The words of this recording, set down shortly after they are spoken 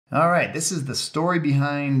All right, this is the story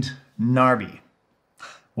behind Gnarbie,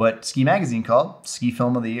 what Ski Magazine called Ski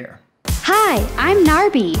Film of the Year. Hi, I'm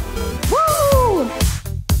Gnarbie. Woo!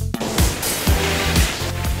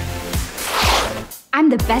 I'm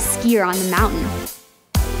the best skier on the mountain.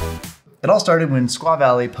 It all started when Squaw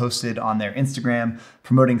Valley posted on their Instagram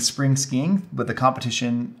promoting spring skiing with a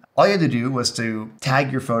competition. All you had to do was to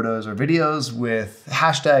tag your photos or videos with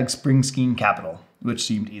hashtag spring skiing capital, which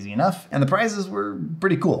seemed easy enough, and the prizes were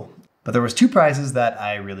pretty cool. But there was two prizes that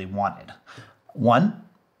I really wanted. One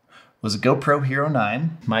was a GoPro Hero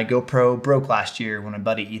 9. My GoPro broke last year when my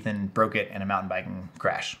buddy Ethan broke it in a mountain biking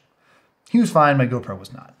crash. He was fine, my GoPro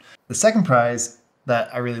was not. The second prize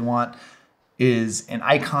that I really want is an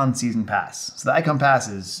Icon Season Pass. So the Icon Pass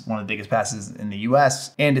is one of the biggest passes in the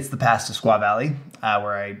US, and it's the pass to Squaw Valley,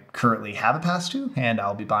 where I currently have a pass to, and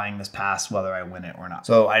I'll be buying this pass whether I win it or not.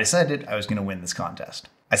 So I decided I was gonna win this contest.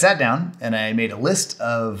 I sat down and I made a list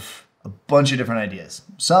of a bunch of different ideas.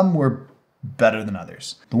 Some were better than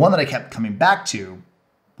others. The one that I kept coming back to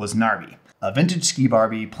was Gnarbie, a vintage ski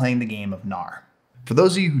Barbie playing the game of Gnar. For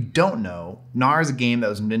those of you who don't know, Gnar is a game that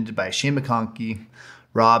was invented by Shane McConkey,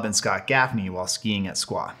 Rob, and Scott Gaffney while skiing at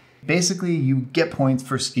Squaw. Basically, you get points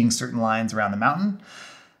for skiing certain lines around the mountain,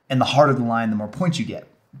 and the harder the line, the more points you get.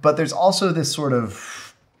 But there's also this sort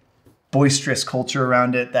of boisterous culture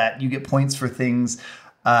around it that you get points for things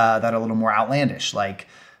that are a little more outlandish, like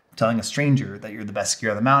telling a stranger that you're the best skier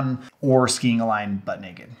on the mountain, or skiing a line butt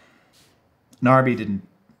naked. Gnarbie didn't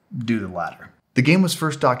do the latter. The game was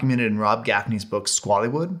first documented in Rob Gaffney's book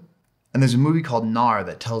Squallywood, and there's a movie called Gnar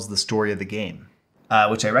that tells the story of the game,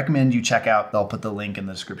 which I recommend you check out. I'll put the link in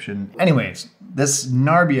the description. Anyways, this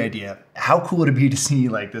Gnarbie idea, how cool would it be to see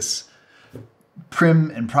like this prim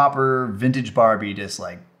and proper vintage Barbie just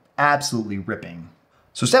like absolutely ripping?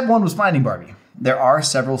 So step one was finding Barbie. There are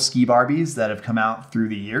several ski Barbies that have come out through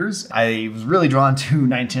the years. I was really drawn to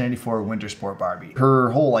 1994 Winter Sport Barbie. Her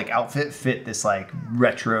whole like outfit fit this like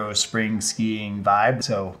retro spring skiing vibe.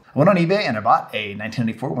 So I went on eBay and I bought a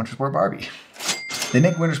 1994 Winter Sport Barbie. They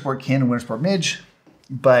make Winter Sport Kin and Winter Sport Midge,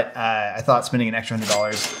 but I thought spending an extra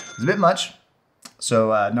 $100 was a bit much. So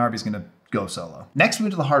Gnarbie's gonna go solo. Next, we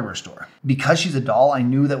went to the hardware store. Because she's a doll, I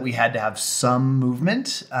knew that we had to have some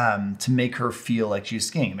movement to make her feel like she's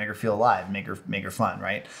skiing, make her feel alive, make her fun,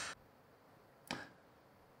 right?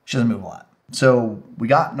 She doesn't move a lot. So we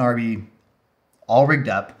got Gnarbie all rigged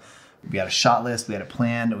up. We had a shot list, we had a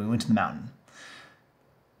plan, and we went to the mountain.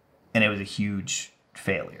 And it was a huge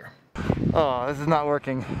failure. Oh, this is not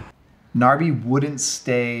working. Gnarbie wouldn't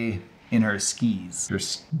stay in her skis. Her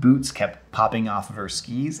boots kept popping off of her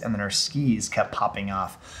skis, and then her skis kept popping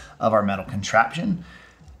off of our metal contraption.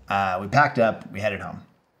 We packed up, we headed home.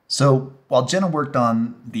 So while Jenna worked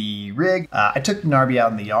on the rig, I took Gnarbie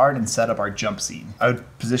out in the yard and set up our jump scene. I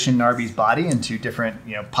would position Gnarbie's body into different,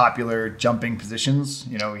 popular jumping positions.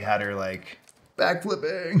 We had her like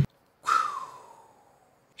backflipping.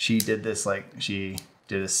 She did this she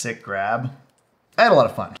did a sick grab. I had a lot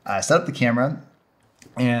of fun. I set up the camera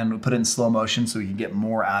and we put it in slow motion so we could get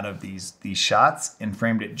more out of these shots, and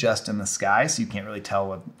framed it just in the sky so you can't really tell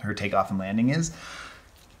what her takeoff and landing is.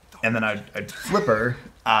 And then I'd flip her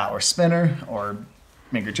or spin her or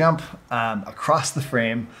make her jump across the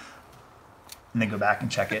frame, and then go back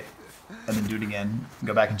and check it, and then do it again, and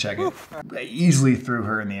go back and check it. I easily threw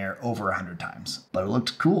her in the air over 100 times, but it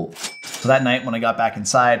looked cool. So that night when I got back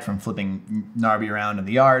inside from flipping Gnarbie around in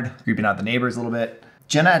the yard, creeping out the neighbors a little bit,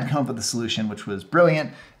 Jenna had come up with a solution which was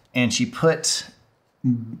brilliant, and she put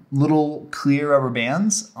little clear rubber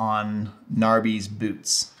bands on Gnarbie's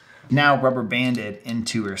boots. Now rubber banded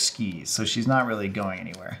into her skis, so she's not really going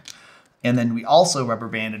anywhere. And then we also rubber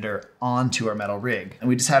banded her onto our metal rig, and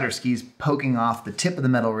we just had her skis poking off the tip of the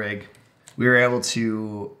metal rig. We were able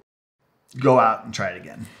to go out and try it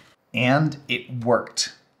again. And it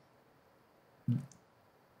worked.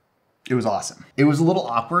 It was awesome. It was a little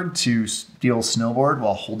awkward to steal snowboard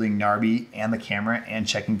while holding Gnarbie and the camera and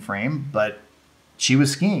checking frame, but she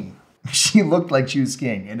was skiing. She looked like she was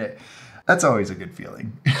skiing, and that's always a good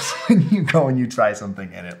feeling. When you go and you try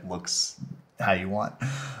something and it looks how you want.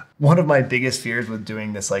 One of my biggest fears with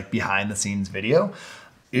doing this like behind the scenes video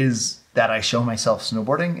is that I show myself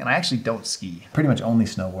snowboarding, and I actually don't ski. Pretty much only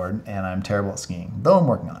snowboard, and I'm terrible at skiing, though I'm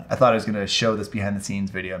working on it. I thought I was gonna show this behind the scenes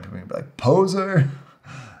video and people would be like, poser.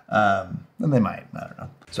 And they might, I don't know.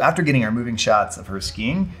 So after getting our moving shots of her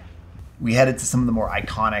skiing, we headed to some of the more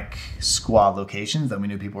iconic Squaw locations that we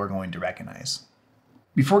knew people were going to recognize.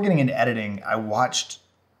 Before getting into editing, I watched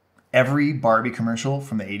every Barbie commercial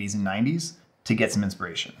from the 80s and 90s to get some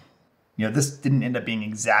inspiration. This didn't end up being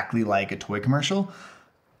exactly like a toy commercial,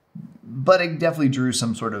 but it definitely drew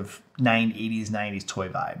some sort of 80s, 90s toy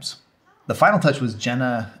vibes. The final touch was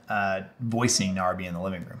Jenna voicing Gnarbie in the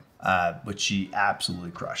living room, which she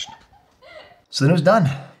absolutely crushed. So then it was done,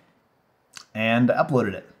 and I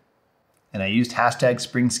uploaded it. And I used hashtag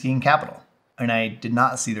Spring Skiing Capital, and I did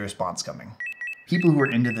not see the response coming. People who are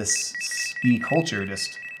into this ski culture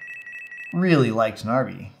just really liked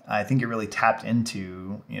Gnarbie. I think it really tapped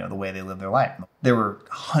into, the way they live their life. There were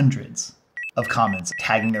hundreds of comments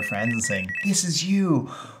tagging their friends and saying, "This is you."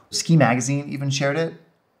 Ski Magazine even shared it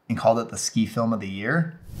and called it the ski film of the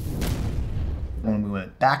year. When we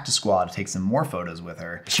went back to Squaw to take some more photos with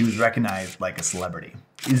her, she was recognized like a celebrity.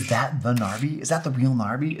 Is that the Gnarbie? Is that the real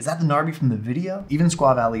Gnarbie? Is that the Gnarbie from the video? Even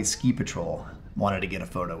Squaw Valley Ski Patrol wanted to get a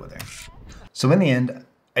photo with her. So in the end,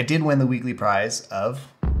 I did win the weekly prize of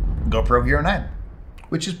GoPro Hero 9,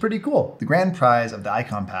 which is pretty cool. The grand prize of the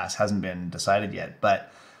Icon Pass hasn't been decided yet,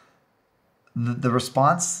 but the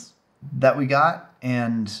response that we got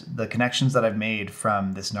and the connections that I've made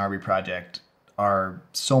from this Gnarbie project are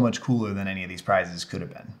so much cooler than any of these prizes could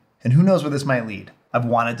have been. And who knows where this might lead. I've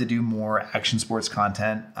wanted to do more action sports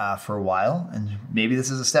content for a while, and maybe this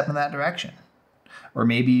is a step in that direction. Or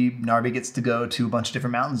maybe Gnarbie gets to go to a bunch of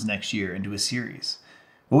different mountains next year and do a series.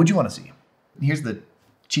 What would you want to see? Here's the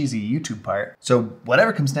cheesy YouTube part. So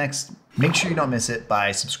whatever comes next, make sure you don't miss it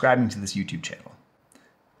by subscribing to this YouTube channel.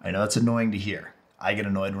 I know it's annoying to hear. I get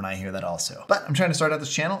annoyed when I hear that also. But I'm trying to start out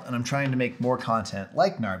this channel, and I'm trying to make more content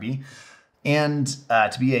like Gnarbie. And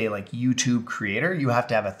to be a YouTube creator, you have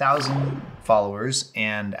to have 1,000 followers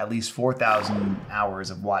and at least 4,000 hours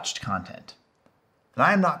of watched content. And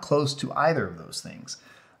I am not close to either of those things.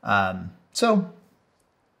 So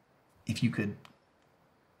if you could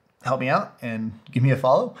help me out and give me a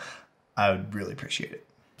follow, I would really appreciate it.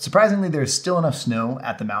 Surprisingly, there's still enough snow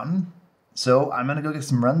at the mountain. So I'm gonna go get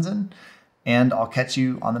some runs in, and I'll catch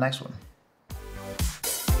you on the next one.